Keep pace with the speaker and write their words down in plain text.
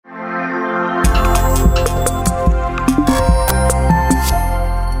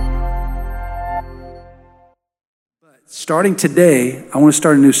starting today, I want to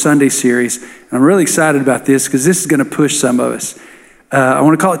start a new Sunday series. And I'm really excited about this because this is going to push some of us. I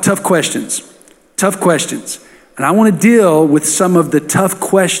want to call it Tough Questions. Tough Questions. And I want to deal with some of the tough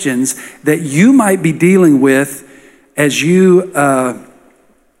questions that you might be dealing with as you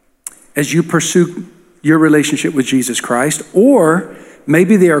pursue your relationship with Jesus Christ. Or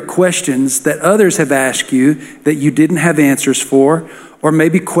maybe there are questions that others have asked you that you didn't have answers for. Or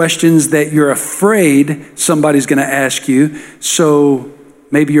maybe questions that you're afraid somebody's going to ask you. So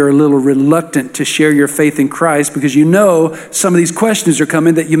maybe you're a little reluctant to share your faith in Christ because you know some of these questions are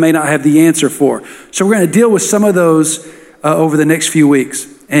coming that you may not have the answer for. So we're going to deal with some of those over the next few weeks.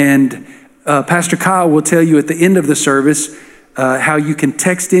 And Pastor Kyle will tell you at the end of the service how you can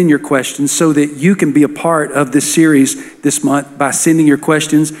text in your questions so that you can be a part of this series this month by sending your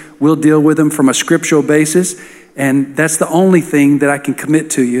questions. We'll deal with them from a scriptural basis. And that's the only thing that I can commit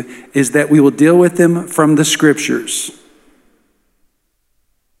to you is that we will deal with them from the scriptures.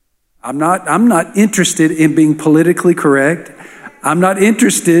 I'm not interested in being politically correct. I'm not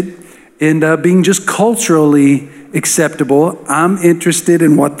interested in being just culturally acceptable. I'm interested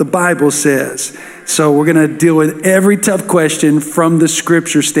in what the Bible says. So we're going to deal with every tough question from the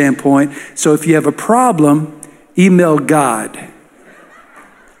scripture standpoint. So if you have a problem, email God.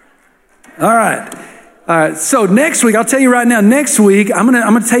 All right. So next week, I'll tell you right now, next week, I'm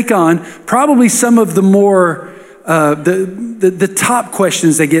gonna take on probably some of the more, the top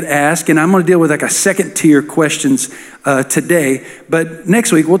questions that get asked, and I'm gonna deal with like a second tier questions today. But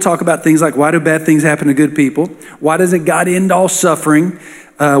next week, we'll talk about things like, why do bad things happen to good people? Why doesn't God end all suffering?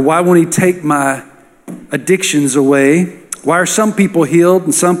 Why won't he take my addictions away? Why are some people healed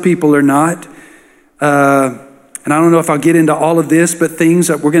and some people are not? And I don't know if I'll get into all of this, but things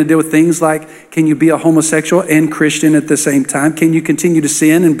that we're going to deal with things like, can you be a homosexual and Christian at the same time? Can you continue to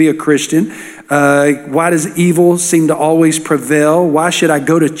sin and be a Christian? Why does evil seem to always prevail? Why should I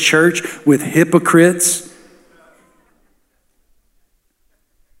go to church with hypocrites?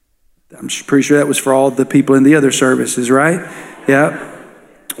 I'm pretty sure that was for all the people in the other services, right? Yeah.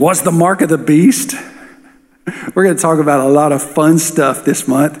 What's the mark of the beast? We're going to talk about a lot of fun stuff this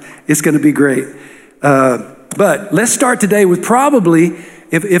month. It's going to be great. But let's start today with probably,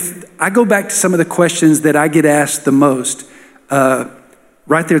 if I go back to some of the questions that I get asked the most,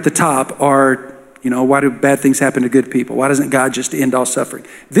 right there at the top are, why do bad things happen to good people? Why doesn't God just end all suffering?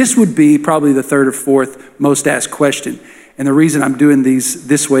 This would be probably the third or fourth most asked question. And the reason I'm doing these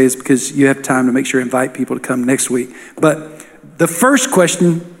this way is because you have time to make sure to invite people to come next week. But the first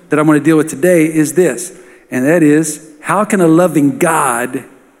question that I'm going to deal with today is this, and that is, how can a loving God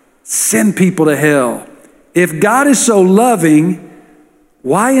send people to hell? If God is so loving,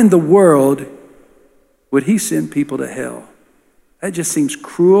 why in the world would he send people to hell? That just seems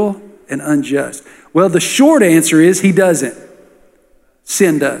cruel and unjust. Well, the short answer is he doesn't.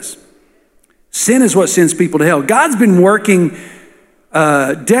 Sin does. Sin is what sends people to hell. God's been working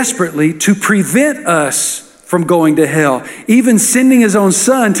desperately to prevent us from going to hell, even sending his own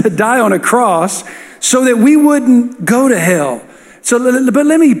son to die on a cross so that we wouldn't go to hell. But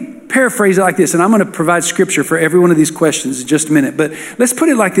let me paraphrase it like this, and I'm going to provide scripture for every one of these questions in just a minute. But let's put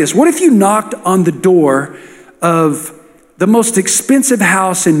it like this. What if you knocked on the door of the most expensive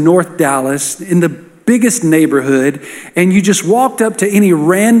house in North Dallas, in the biggest neighborhood, and you just walked up to any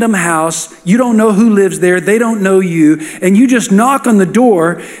random house? You don't know who lives there. They don't know you. And you just knock on the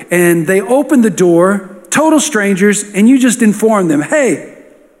door, and they open the door, total strangers, and you just inform them, hey,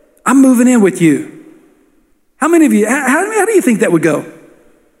 I'm moving in with you. How many of you, how do you think that would go?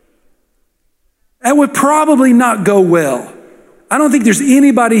 That would probably not go well. I don't think there's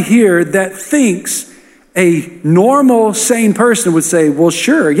anybody here that thinks a normal, sane person would say, well,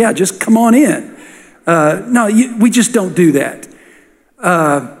 sure, yeah, just come on in. We just don't do that.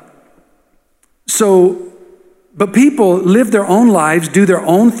 But people live their own lives, do their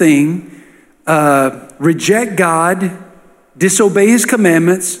own thing, reject God, disobey his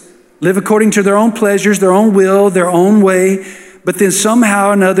commandments, live according to their own pleasures, their own will, their own way. But then somehow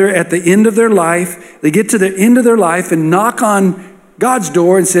or another, at the end of their life, they get to the end of their life and knock on God's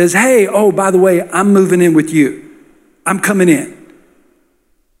door and says, hey, oh, by the way, I'm moving in with you. I'm coming in.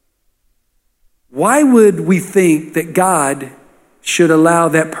 Why would we think that God should allow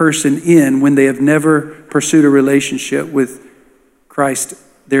that person in when they have never pursued a relationship with Christ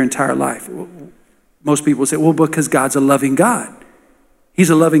their entire life? Most people say, well, because God's a loving God.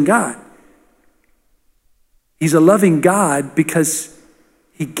 He's a loving God. He's a loving God because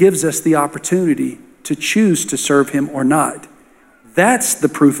he gives us the opportunity to choose to serve him or not. That's the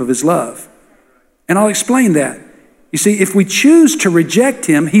proof of his love. And I'll explain that. You see, if we choose to reject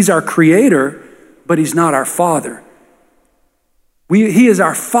him, he's our creator, but he's not our father. He is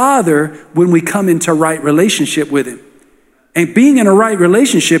our Father when we come into right relationship with him. And being in a right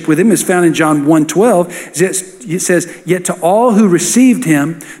relationship with him is found in John 1:12. It says, yet to all who received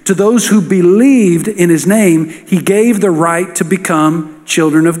him, to those who believed in his name, he gave the right to become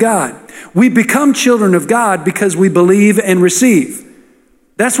children of God. We become children of God because we believe and receive.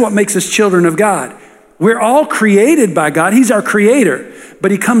 That's what makes us children of God. We're all created by God. He's our creator,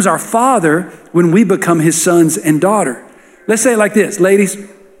 but he becomes our Father when we become his sons and daughter. Let's say it like this, ladies.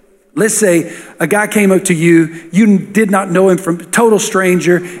 Let's say a guy came up to you, you did not know him, from total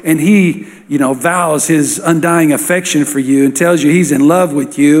stranger, and he, vows his undying affection for you and tells you he's in love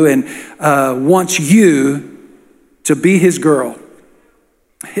with you and wants you to be his girl.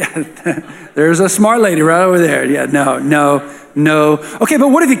 Yeah, there's a smart lady right over there. Yeah, no. Okay, but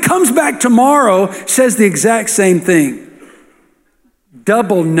what if he comes back tomorrow, says the exact same thing?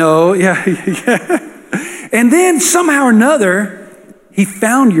 Double no. Yeah. And then somehow or another, he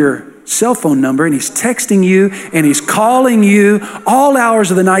found your cell phone number and he's texting you and he's calling you all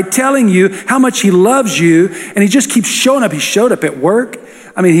hours of the night, telling you how much he loves you. And he just keeps showing up. He showed up at work.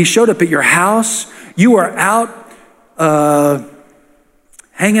 He showed up at your house. You were out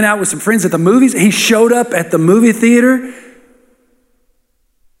hanging out with some friends at the movies. He showed up at the movie theater.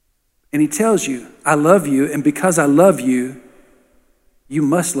 And he tells you, I love you. And because I love you, you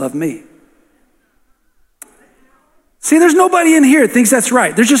must love me. See, there's nobody in here that thinks that's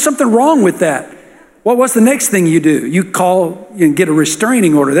right. There's just something wrong with that. Well, what's the next thing you do? You call and get a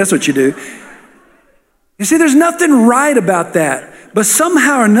restraining order. That's what you do. You see, there's nothing right about that. But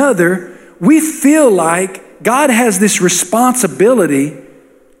somehow or another, we feel like God has this responsibility.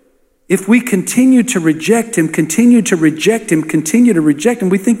 If we continue to reject him, we think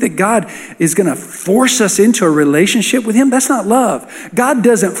that God is going to force us into a relationship with him. That's not love. God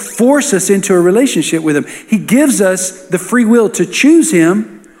doesn't force us into a relationship with him. He gives us the free will to choose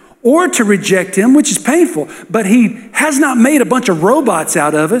him or to reject him, which is painful. But he has not made a bunch of robots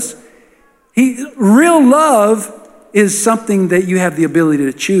out of us. Real love is something that you have the ability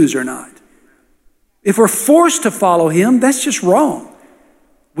to choose or not. If we're forced to follow him, that's just wrong.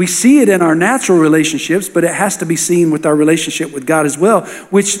 We see it in our natural relationships, but it has to be seen with our relationship with God as well,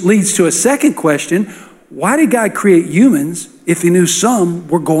 which leads to a second question. Why did God create humans if he knew some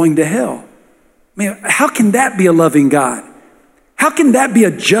were going to hell? How can that be a loving God? How can that be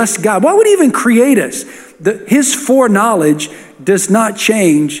a just God? Why would he even create us? His foreknowledge does not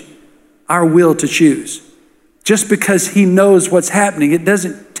change our will to choose. Just because he knows what's happening, it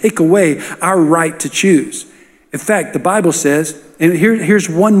doesn't take away our right to choose. In fact, the Bible says, and here's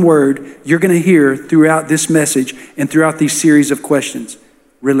one word you're going to hear throughout this message and throughout these series of questions: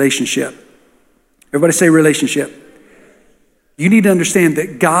 relationship. Everybody say relationship. You need to understand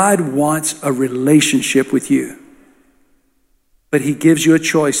that God wants a relationship with you, but he gives you a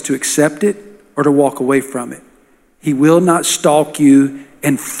choice to accept it or to walk away from it. He will not stalk you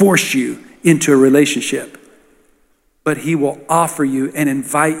and force you into a relationship, but he will offer you and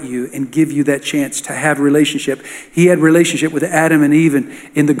invite you and give you that chance to have relationship. He had relationship with Adam and Eve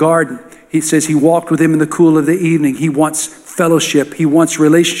in the garden. He says he walked with them in the cool of the evening. He wants fellowship. He wants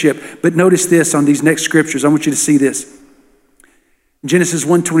relationship. But notice this on these next scriptures. I want you to see this. Genesis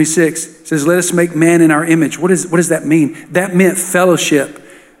 1:26 says, let us make man in our image. What does that mean? That meant fellowship.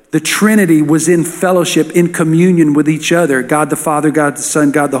 The Trinity was in fellowship, in communion with each other. God the Father, God the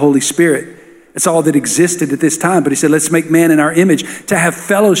Son, God the Holy Spirit. It's all that existed at this time. But he said, let's make man in our image to have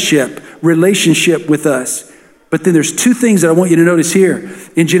fellowship, relationship with us. But then there's two things that I want you to notice here.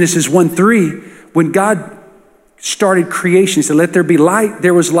 In Genesis 1:3, when God started creation, he said, let there be light,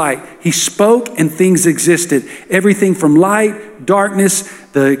 there was light. He spoke and things existed. Everything from light, darkness,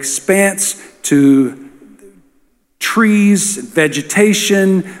 the expanse to trees,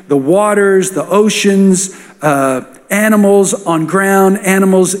 vegetation, the waters, the oceans, animals on ground,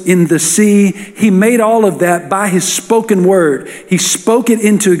 animals in the sea. He made all of that by his spoken word. He spoke it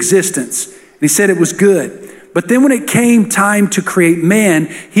into existence. And he said it was good. But then when it came time to create man,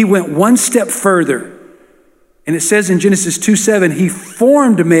 he went one step further. And it says in Genesis 2:7, he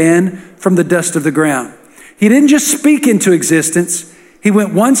formed man from the dust of the ground. He didn't just speak into existence. He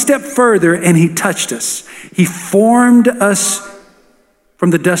went one step further and he touched us. He formed us from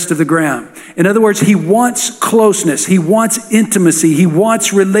the dust of the ground. In other words, he wants closeness. He wants intimacy. He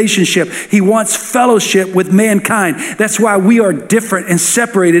wants relationship. He wants fellowship with mankind. That's why we are different and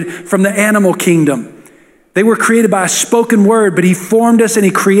separated from the animal kingdom. They were created by a spoken word, but he formed us and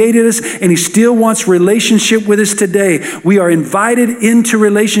he created us, and he still wants relationship with us today. We are invited into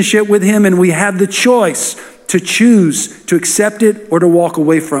relationship with him, and we have the choice to choose to accept it or to walk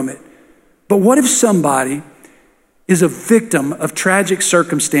away from it. But what if somebody is a victim of tragic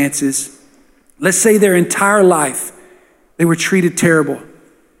circumstances, let's say their entire life, they were treated terrible,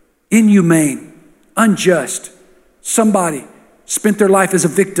 inhumane, unjust. Somebody spent their life as a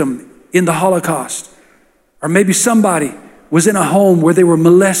victim in the Holocaust. Or maybe somebody was in a home where they were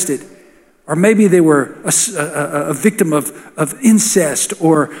molested. Or maybe they were a victim of incest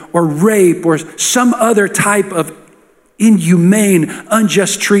or rape or some other type of inhumane,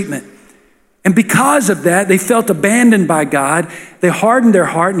 unjust treatment. And because of that, they felt abandoned by God. They hardened their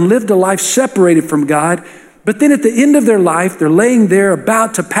heart and lived a life separated from God. But then at the end of their life, they're laying there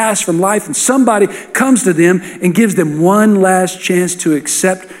about to pass from life, and somebody comes to them and gives them one last chance to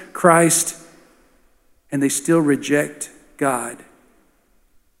accept Christ, and they still reject God.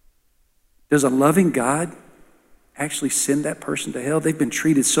 Does a loving God actually send that person to hell? They've been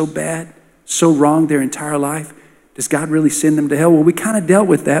treated so bad, so wrong their entire life. Does God really send them to hell? Well, we kind of dealt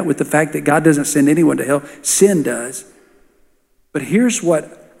with that, with the fact that God doesn't send anyone to hell. Sin does. But here's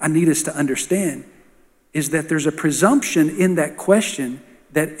what I need us to understand, is that there's a presumption in that question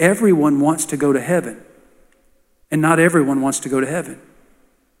that everyone wants to go to heaven. And not everyone wants to go to heaven.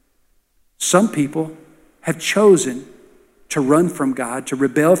 Some people have chosen to run from God, to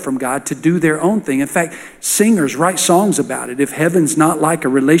rebel from God, to do their own thing. In fact, singers write songs about it. If heaven's not like a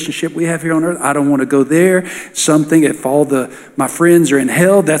relationship we have here on earth, I don't want to go there. Something, if all my friends are in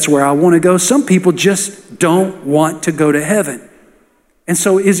hell, that's where I want to go. Some people just don't want to go to heaven. And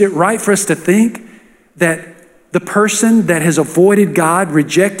so is it right for us to think that the person that has avoided God,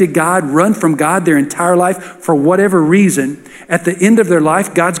 rejected God, run from God their entire life for whatever reason, at the end of their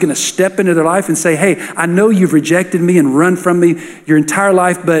life, God's going to step into their life and say, hey, I know you've rejected me and run from me your entire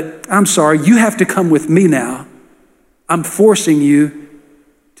life, but I'm sorry, you have to come with me now. I'm forcing you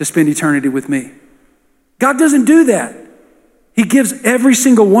to spend eternity with me. God doesn't do that. He gives every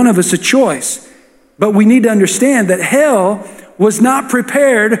single one of us a choice. But we need to understand that hell was not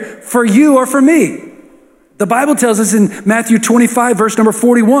prepared for you or for me. The Bible tells us in Matthew 25, verse number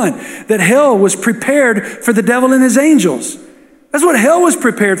 41, that hell was prepared for the devil and his angels. That's what hell was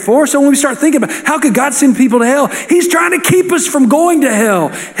prepared for. So when we start thinking about how could God send people to hell, he's trying to keep us from going to hell.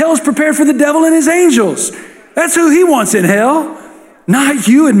 Hell is prepared for the devil and his angels. That's who he wants in hell, not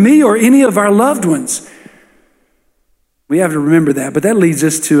you and me or any of our loved ones. We have to remember that. But that leads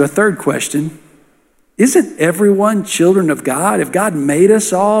us to a third question. Isn't everyone children of God? If God made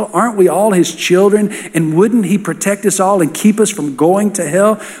us all, aren't we all his children? And wouldn't he protect us all and keep us from going to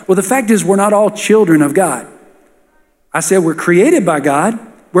hell? Well, the fact is we're not all children of God. I said we're created by God.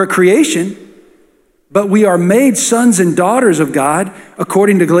 We're creation. But we are made sons and daughters of God,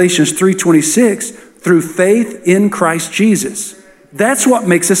 according to Galatians 3:26, through faith in Christ Jesus. That's what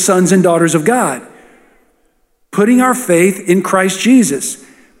makes us sons and daughters of God. Putting our faith in Christ Jesus.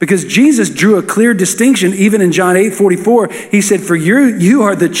 Because Jesus drew a clear distinction, even in John 8:44. He said, for you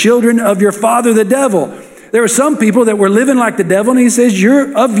are the children of your father, the devil. There were some people that were living like the devil, and he says,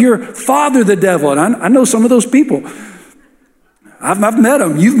 you're of your father, the devil. And I know some of those people. I've met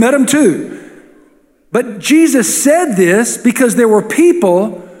them. You've met them too. But Jesus said this because there were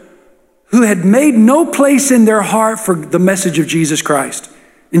people who had made no place in their heart for the message of Jesus Christ.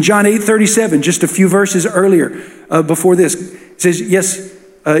 In John 8:37, just a few verses earlier, before this, it says, yes,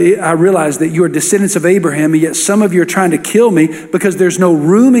 I realize that you are descendants of Abraham, and yet some of you are trying to kill me because there's no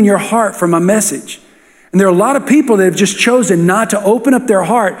room in your heart for my message. And there are a lot of people that have just chosen not to open up their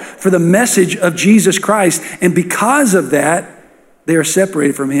heart for the message of Jesus Christ. And because of that, they are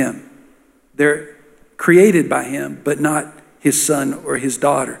separated from him. They're created by him, but not his son or his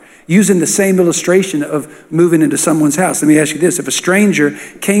daughter. Using the same illustration of moving into someone's house. Let me ask you this. If a stranger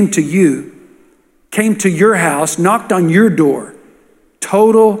came to your house, knocked on your door,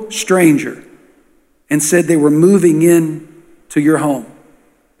 total stranger, and said they were moving in to your home,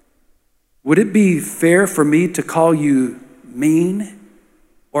 would it be fair for me to call you mean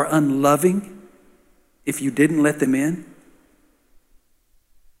or unloving if you didn't let them in?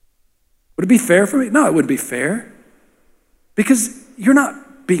 Would it be fair for me? No, it wouldn't be fair. Because you're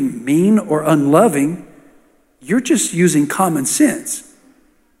not being mean or unloving. You're just using common sense.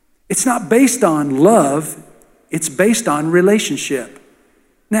 It's not based on love. It's based on relationship.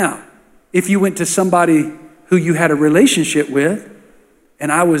 Now, if you went to somebody who you had a relationship with,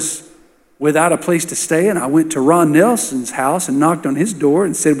 and I was without a place to stay, and I went to Ron Nelson's house and knocked on his door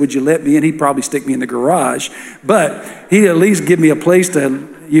and said, would you let me in? He'd probably stick me in the garage, but he'd at least give me a place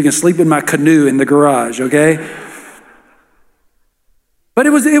you can sleep in my canoe in the garage, okay? But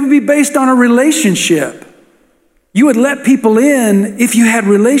it would be based on a relationship. You would let people in if you had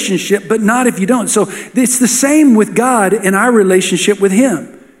relationship, but not if you don't. So it's the same with God in our relationship with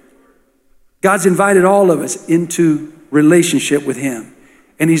him. God's invited all of us into relationship with him.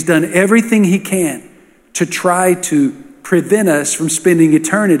 And he's done everything he can to try to prevent us from spending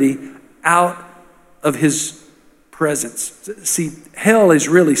eternity out of his presence. See, hell is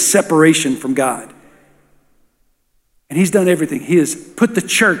really separation from God. And he's done everything. He has put the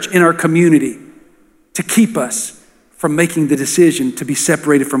church in our community to keep us from making the decision to be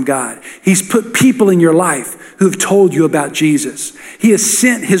separated from God. He's put people in your life who have told you about Jesus. He has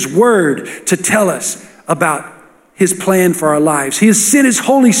sent his word to tell us about his plan for our lives. He has sent his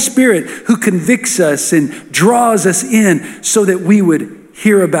Holy Spirit who convicts us and draws us in so that we would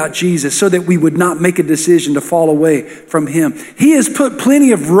hear about Jesus, so that we would not make a decision to fall away from him. He has put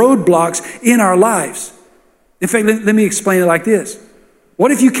plenty of roadblocks in our lives. In fact, let me explain it like this.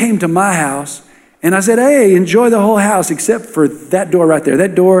 What if you came to my house and I said, hey, enjoy the whole house except for that door right there.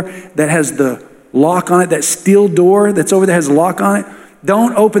 That door that has the lock on it, that steel door that's over there has a lock on it.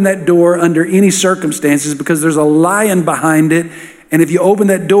 Don't open that door under any circumstances because there's a lion behind it. And if you open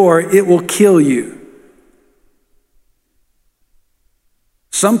that door, it will kill you.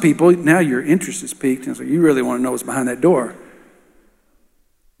 Some people, now your interest is piqued. And so you really want to know what's behind that door.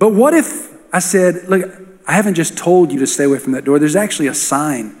 But what if I said, look, I haven't just told you to stay away from that door. There's actually a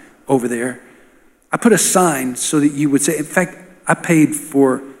sign over there. I put a sign so that you would say, in fact, I paid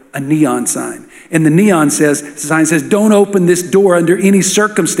for a neon sign. And the sign says, don't open this door under any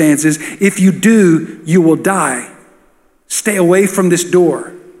circumstances. If you do, you will die. Stay away from this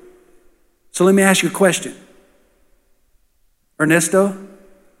door. So let me ask you a question. Ernesto,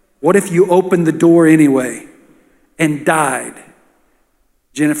 what if you opened the door anyway and died?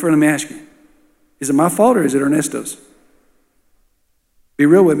 Jennifer, let me ask you. Is it my fault or is it Ernesto's? Be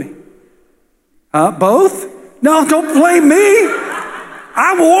real with me. Both? No, don't blame me.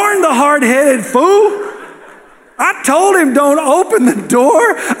 I warned the hard-headed fool. I told him don't open the door.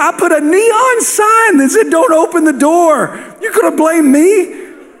 I put a neon sign that said don't open the door. You could have blamed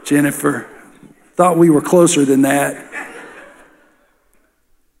me. Jennifer, thought we were closer than that.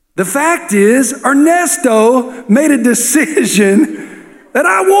 The fact is, Ernesto made a decision that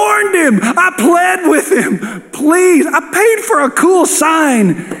I warned him. I pled with him. Please, I paid for a cool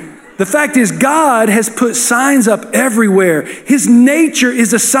sign. The fact is, God has put signs up everywhere. His nature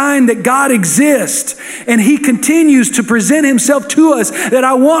is a sign that God exists. And he continues to present himself to us that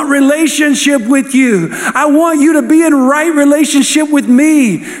I want relationship with you. I want you to be in right relationship with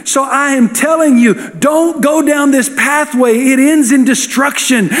me. So I am telling you, don't go down this pathway. It ends in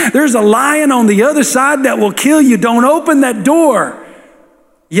destruction. There's a lion on the other side that will kill you. Don't open that door.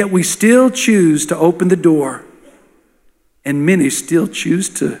 Yet we still choose to open the door. And many still choose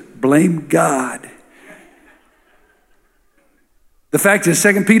to blame God. The fact is,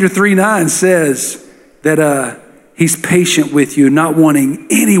 2 Peter 3:9 says that he's patient with you, not wanting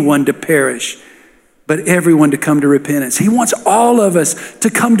anyone to perish, but everyone to come to repentance. He wants all of us to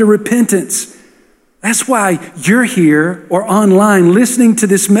come to repentance. That's why you're here or online listening to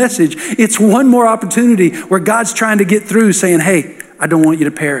this message. It's one more opportunity where God's trying to get through saying, hey, I don't want you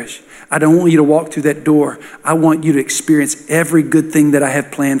to perish. I don't want you to walk through that door. I want you to experience every good thing that I have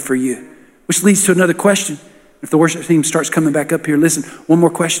planned for you. Which leads to another question. If the worship team starts coming back up here, listen, one more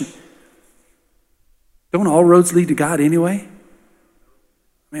question. Don't all roads lead to God anyway?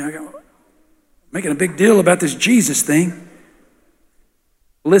 I mean, I'm making a big deal about this Jesus thing.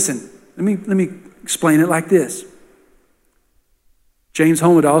 Listen, let me explain it like this. James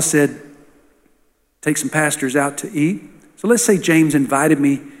Holmedal said, take some pastors out to eat. So let's say James invited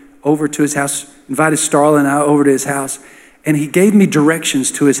me over to his house, invited Starla and I over to his house, and he gave me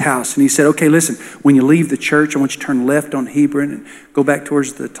directions to his house. And he said, okay, listen, when you leave the church, I want you to turn left on Hebron and go back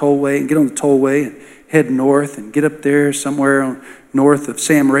towards the tollway and get on the tollway and head north and get up there somewhere north of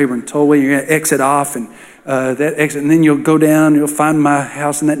Sam Rayburn Tollway. You're going to exit off and that exit, and then you'll go down and you'll find my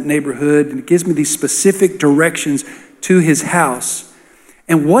house in that neighborhood. And it gives me these specific directions to his house.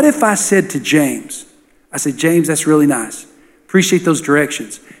 And what if I said to James, I said, James, that's really nice. Appreciate those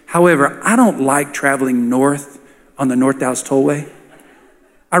directions. However, I don't like traveling north on the North Dallas Tollway.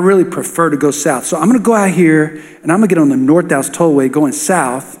 I really prefer to go south. So I'm going to go out here and I'm going to get on the North Dallas Tollway going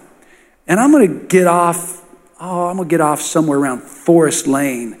south. And I'm going to get off, somewhere around Forest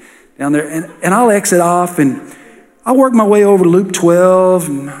Lane down there. And I'll exit off and I'll work my way over to Loop 12.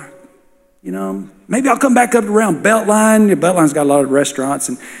 And, maybe I'll come back up around Beltline. Beltline's got a lot of restaurants.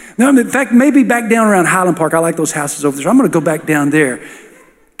 And in fact, maybe back down around Highland Park. I like those houses over there. So I'm going to go back down there.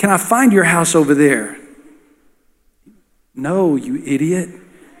 Can I find your house over there? No, you idiot.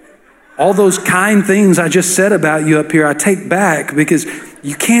 All those kind things I just said about you up here, I take back because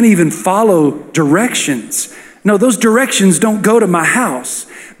you can't even follow directions. No, those directions don't go to my house.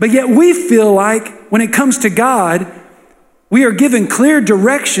 But yet we feel like when it comes to God, we are given clear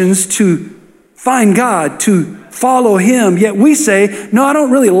directions to find God, to follow Him. Yet we say, no, I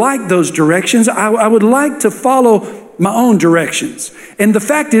don't really like those directions. I would like to follow my own directions. And the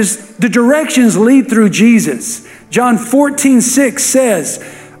fact is, the directions lead through Jesus. John 14:6 says,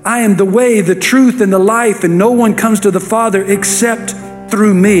 I am the way, the truth, and the life, and no one comes to the Father except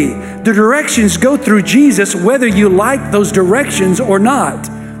through me. The directions go through Jesus, whether you like those directions or not.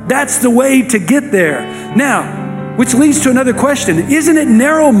 That's the way to get there. Now, which leads to another question. Isn't it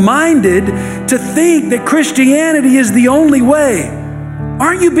narrow-minded to think that Christianity is the only way?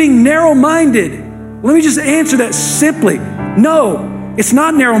 Aren't you being narrow-minded? Let me just answer that simply. No, it's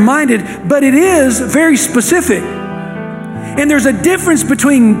not narrow-minded, but it is very specific. And there's a difference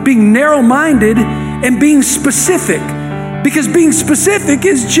between being narrow-minded and being specific. Because being specific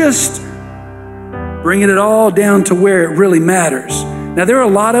is just bringing it all down to where it really matters. Now, there are a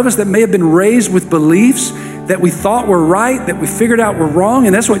lot of us that may have been raised with beliefs that we thought were right, that we figured out were wrong.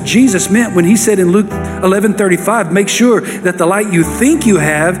 And that's what Jesus meant when He said in Luke 11:35, make sure that the light you think you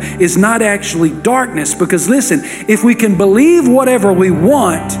have is not actually darkness. Because listen, if we can believe whatever we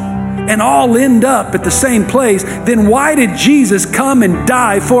want and all end up at the same place, then why did Jesus come and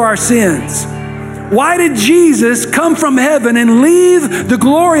die for our sins? Why did Jesus come from heaven and leave the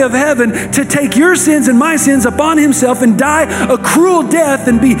glory of heaven to take your sins and my sins upon Himself and die a cruel death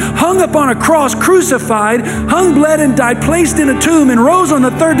and be hung up on a cross, crucified, hung, bled, and died, placed in a tomb, and rose on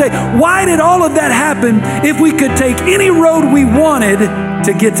the third day? Why did all of that happen if we could take any road we wanted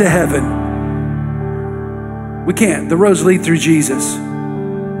to get to heaven? We can't. The roads lead through Jesus.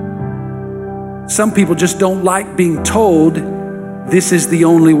 Some people just don't like being told this is the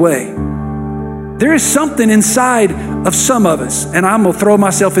only way. There is something inside of some of us, and I'm going to throw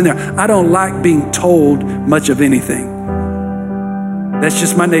myself in there. I don't like being told much of anything. That's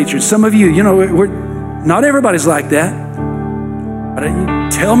just my nature. Some of you, not everybody's like that. But you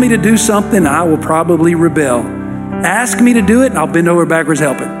tell me to do something, I will probably rebel. Ask me to do it, and I'll bend over backwards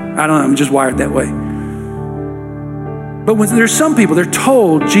helping. I don't know, I'm just wired that way. But when there's some people, they're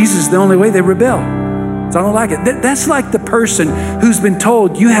told Jesus is the only way, they rebel. So I don't like it. That's like the person who's been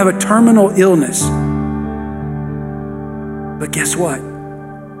told you have a terminal illness. But guess what?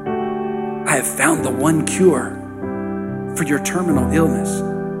 I have found the one cure for your terminal illness.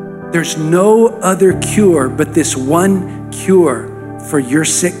 There's no other cure but this one cure for your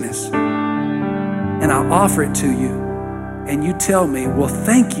sickness. And I'll offer it to you. And you tell me, well,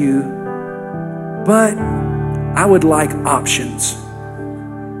 thank you, but I would like options.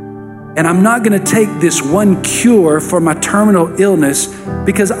 And I'm not going to take this one cure for my terminal illness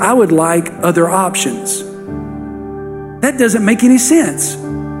because I would like other options. That doesn't make any sense.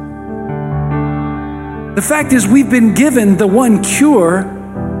 The fact is, we've been given the one cure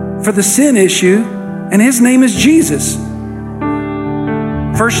for the sin issue, and His name is Jesus.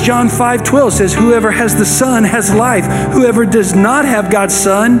 1 John 5:12 says, whoever has the Son has life. Whoever does not have God's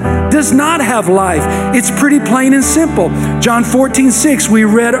Son does not have life. It's pretty plain and simple. John 14:6, we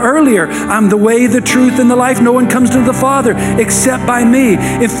read earlier, I'm the way, the truth, and the life. No one comes to the Father except by me.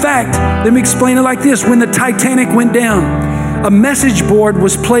 In fact, let me explain it like this. When the Titanic went down, a message board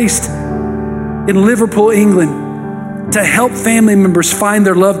was placed in Liverpool, England, to help family members find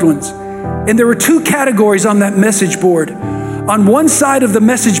their loved ones. And there were two categories on that message board. On one side of the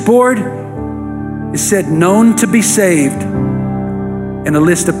message board, it said known to be saved, and a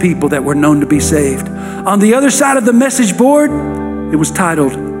list of people that were known to be saved. On the other side of the message board, it was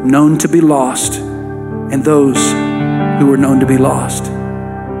titled known to be lost, and those who were known to be lost.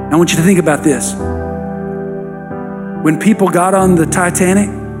 I want you to think about this. When people got on the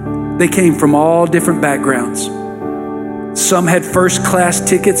Titanic, they came from all different backgrounds. Some had first-class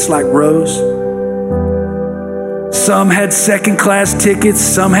tickets like Rose. Some had second-class tickets.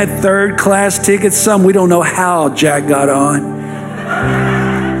 Some had third-class tickets. Some, we don't know how Jack got on.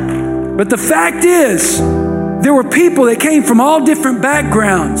 But the fact is, there were people that came from all different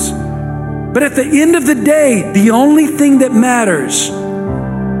backgrounds. But at the end of the day, the only thing that matters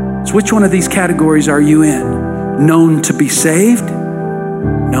is which one of these categories are you in? Known to be saved,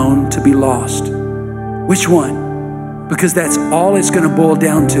 known to be lost. Which one? Because that's all it's going to boil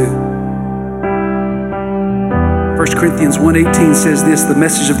down to. 1 Corinthians 1:18 says this, the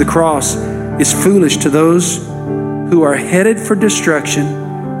message of the cross is foolish to those who are headed for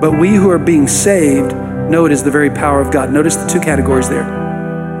destruction, but we who are being saved know it is the very power of God. Notice the two categories there.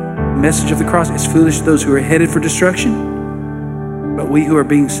 The message of the cross is foolish to those who are headed for destruction, but we who are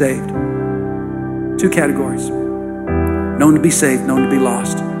being saved. Two categories. Known to be saved, known to be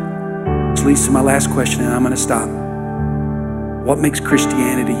lost. which leads to my last question, and I'm going to stop. What makes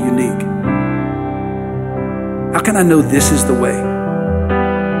Christianity unique? How can I know this is the way?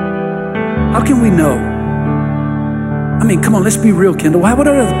 How can we know? I mean, come on, let's be real, Kendall. What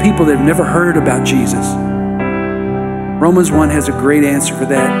are the people that have never heard about Jesus? Romans 1 has a great answer for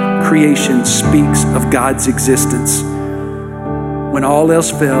that. Creation speaks of God's existence. When all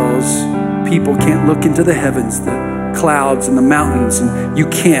else fails, people can't look into the heavens, the clouds and the mountains, and you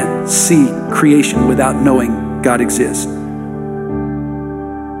can't see creation without knowing God exists.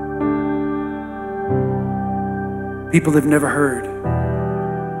 People have never heard.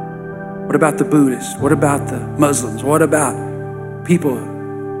 What about the Buddhists? What about the Muslims? What about people?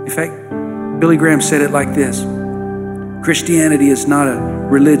 In fact, Billy Graham said it like this: Christianity is not a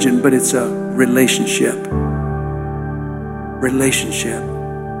religion, but it's a relationship. Relationship.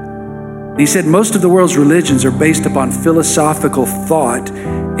 He said most of the world's religions are based upon philosophical thought,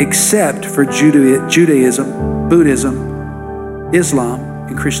 except for Judaism, Buddhism, Islam,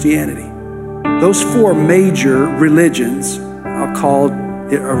 and Christianity. Those four major religions, I'll call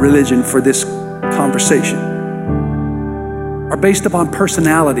it a religion for this conversation, are based upon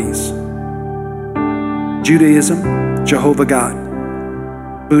personalities. Judaism, Jehovah God.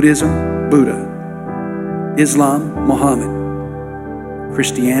 Buddhism, Buddha. Islam, Muhammad.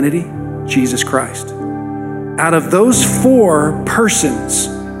 Christianity, Jesus Christ. Out of those four persons,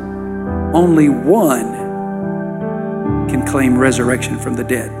 only one can claim resurrection from the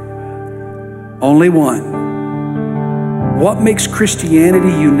dead. Only one. What makes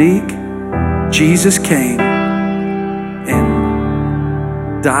Christianity unique? Jesus came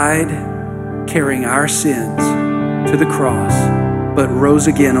and died carrying our sins to the cross, but rose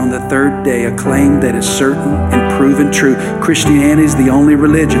again on the third day, a claim that is certain and proven true. Christianity is the only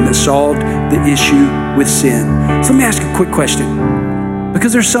religion that solved the issue with sin. So let me ask you a quick question.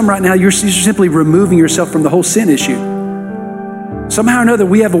 Because there's some right now, you're simply removing yourself from the whole sin issue. Somehow or another,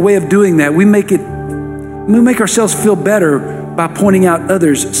 we have a way of doing that. We make ourselves feel better by pointing out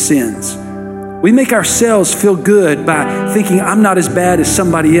others' sins. We make ourselves feel good by thinking I'm not as bad as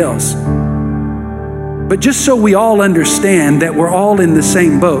somebody else. But just so we all understand that we're all in the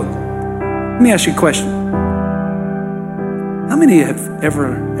same boat, let me ask you a question. How many have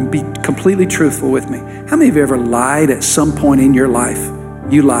ever, and be completely truthful with me, how many of you ever lied at some point in your life?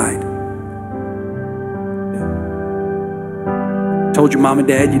 You lied. Told your mom and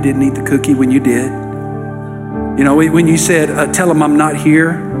dad you didn't eat the cookie when you did. You know, when you said, tell them I'm not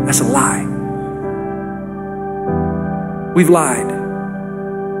here, that's a lie. We've lied.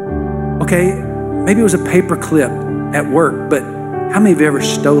 Okay, maybe it was a paper clip at work, but how many of you ever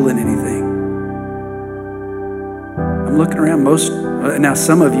stolen anything? I'm looking around, now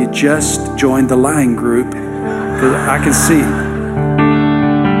some of you just joined the lying group, because I can see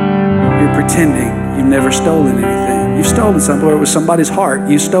you're pretending you've never stolen anything. You've stolen something, or it was somebody's heart.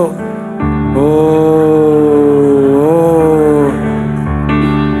 You stole. Oh.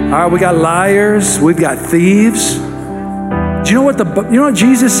 All right, we got liars. We've got thieves. Do you know what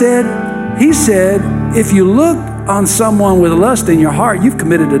Jesus said? He said, if you look on someone with lust in your heart, you've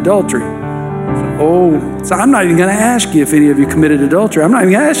committed adultery. So I'm not even going to ask you if any of you committed adultery. I'm not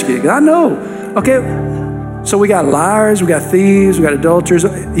even going to ask you, because I know. Okay, so we got liars, we got thieves, we got adulterers.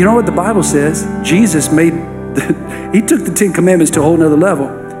 You know what the Bible says? Jesus he took the 10 Commandments to a whole nother level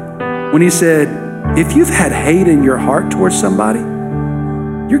when he said, if you've had hate in your heart towards somebody,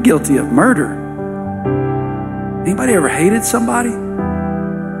 you're guilty of murder. Anybody ever hated somebody?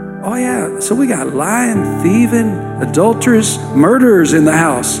 Oh yeah, so we got lying, thieving, adulterers, murderers in the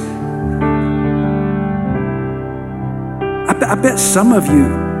house. I bet some of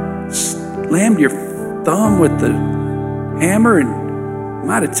you slammed your thumb with the hammer and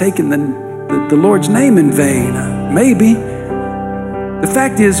might have taken the Lord's name in vain. Maybe. The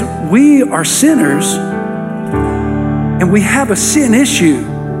fact is, we are sinners and we have a sin issue.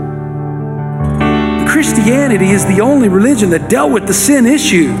 Christianity is the only religion that dealt with the sin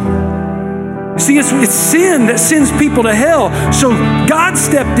issue. See, it's sin that sends people to hell. So God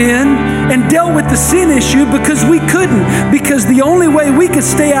stepped in and dealt with the sin issue because we couldn't. Because the only way we could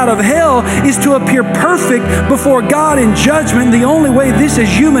stay out of hell is to appear perfect before God in judgment. The only way this is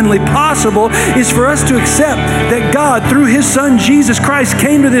humanly possible is for us to accept that God, through His Son Jesus Christ,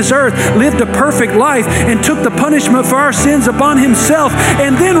 came to this earth, lived a perfect life, and took the punishment for our sins upon Himself,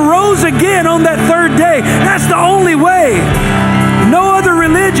 and then rose again on that third day. That's the only way. No other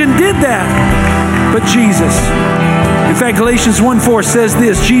religion did that but Jesus. In fact, Galatians 1:4 says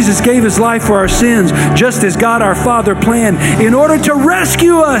this: Jesus gave his life for our sins, just as God our Father planned, in order to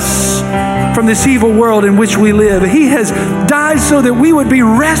rescue us from this evil world in which we live. He has died so that we would be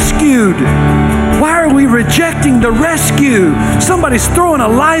rescued. Why are we rejecting the rescue? Somebody's throwing a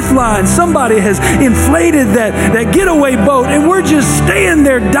lifeline. Somebody has inflated that getaway boat, and we're just staying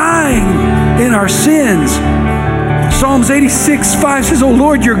there dying in our sins. Psalms 86:5 says, "O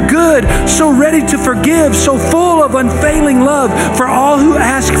Lord, you're good, so ready to forgive, so full of unfailing love for all who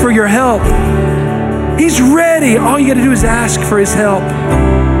ask for your help." He's ready. All you got to do is ask for his help.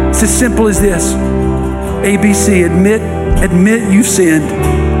 It's as simple as this. ABC, admit you've sinned,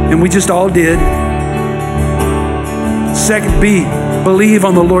 and we just all did. Second, B, believe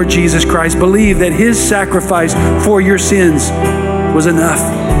on the Lord Jesus Christ. Believe that his sacrifice for your sins was enough.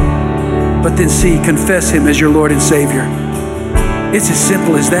 But then C, confess him as your Lord and Savior. It's as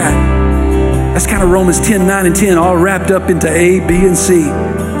simple as that. That's kind of Romans 10:9 and 10, all wrapped up into A, B, and C.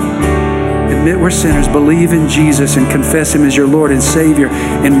 Admit we're sinners, believe in Jesus, and confess him as your Lord and Savior,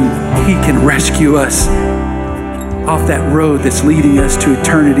 and he can rescue us off that road that's leading us to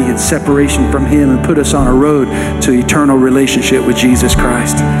eternity and separation from him, and put us on a road to eternal relationship with Jesus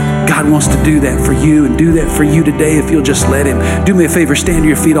Christ. God wants to do that for you, and do that for you today if you'll just let him. Do me a favor, stand to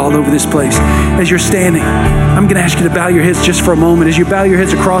your feet all over this place. As you're standing, I'm going to ask you to bow your heads just for a moment. As you bow your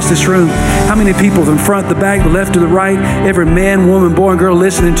heads across this room, how many people from front, the back, the left, to the right, every man, woman, boy, and girl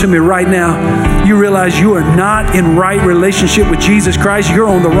listening to me right now, you realize you are not in right relationship with Jesus Christ? You're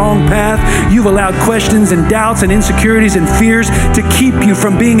on the wrong path. You've allowed questions and doubts and insecurities and fears to keep you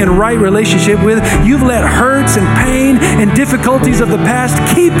from being in right relationship with. You've let hurts and pain and difficulties of the past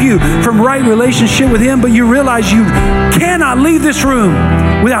keep you from right relationship with him, but you realize you cannot leave this room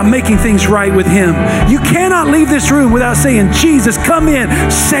without making things right with him. You cannot leave this room without saying, Jesus, come in,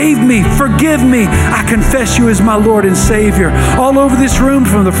 save me, forgive me. I confess you as my Lord and Savior. All over this room,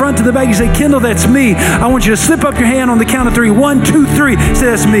 from the front to the back, you say, Kendall, that's me. I want you to slip up your hand on the count of 3. 1, 2, 3. Say,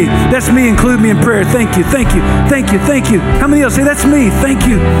 that's me. That's me. Include me in prayer. Thank you. Thank you. Thank you. Thank you. How many else say, that's me? Thank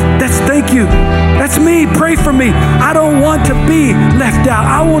you. Thank you. That's me. Pray for me. I don't want to be left out.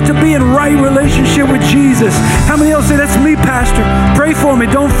 I want to be in right relationship with Jesus. How many else say, that's me, Pastor? Pray for me.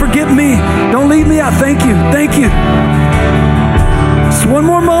 Don't forget me. Don't leave me out. Thank you. Thank you. Just one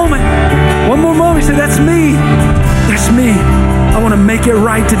more moment. One more moment. Say, that's me. That's me. I want to make it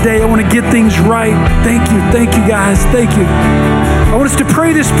right today. I want to get things right. Thank you. Thank you, guys. Thank you. I want us to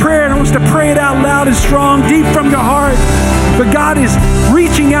pray this prayer, and I want us to pray it out loud and strong, deep from your heart. But God is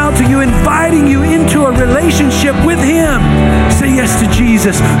reaching out to you, inviting you into a relationship with him. Say yes to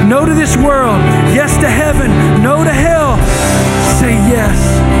Jesus. No to this world. Yes to heaven. No to hell. Say yes.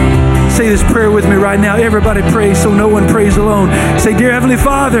 Say this prayer with me right now. Everybody pray so no one prays alone. Say, dear Heavenly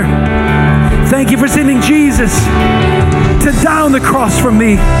Father, thank you for sending Jesus to die on the cross for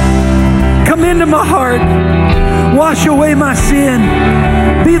me. Come into my heart. Wash away my sin.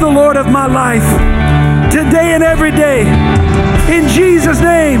 Be the Lord of my life today and every day. In Jesus'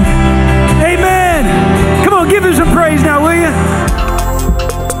 name,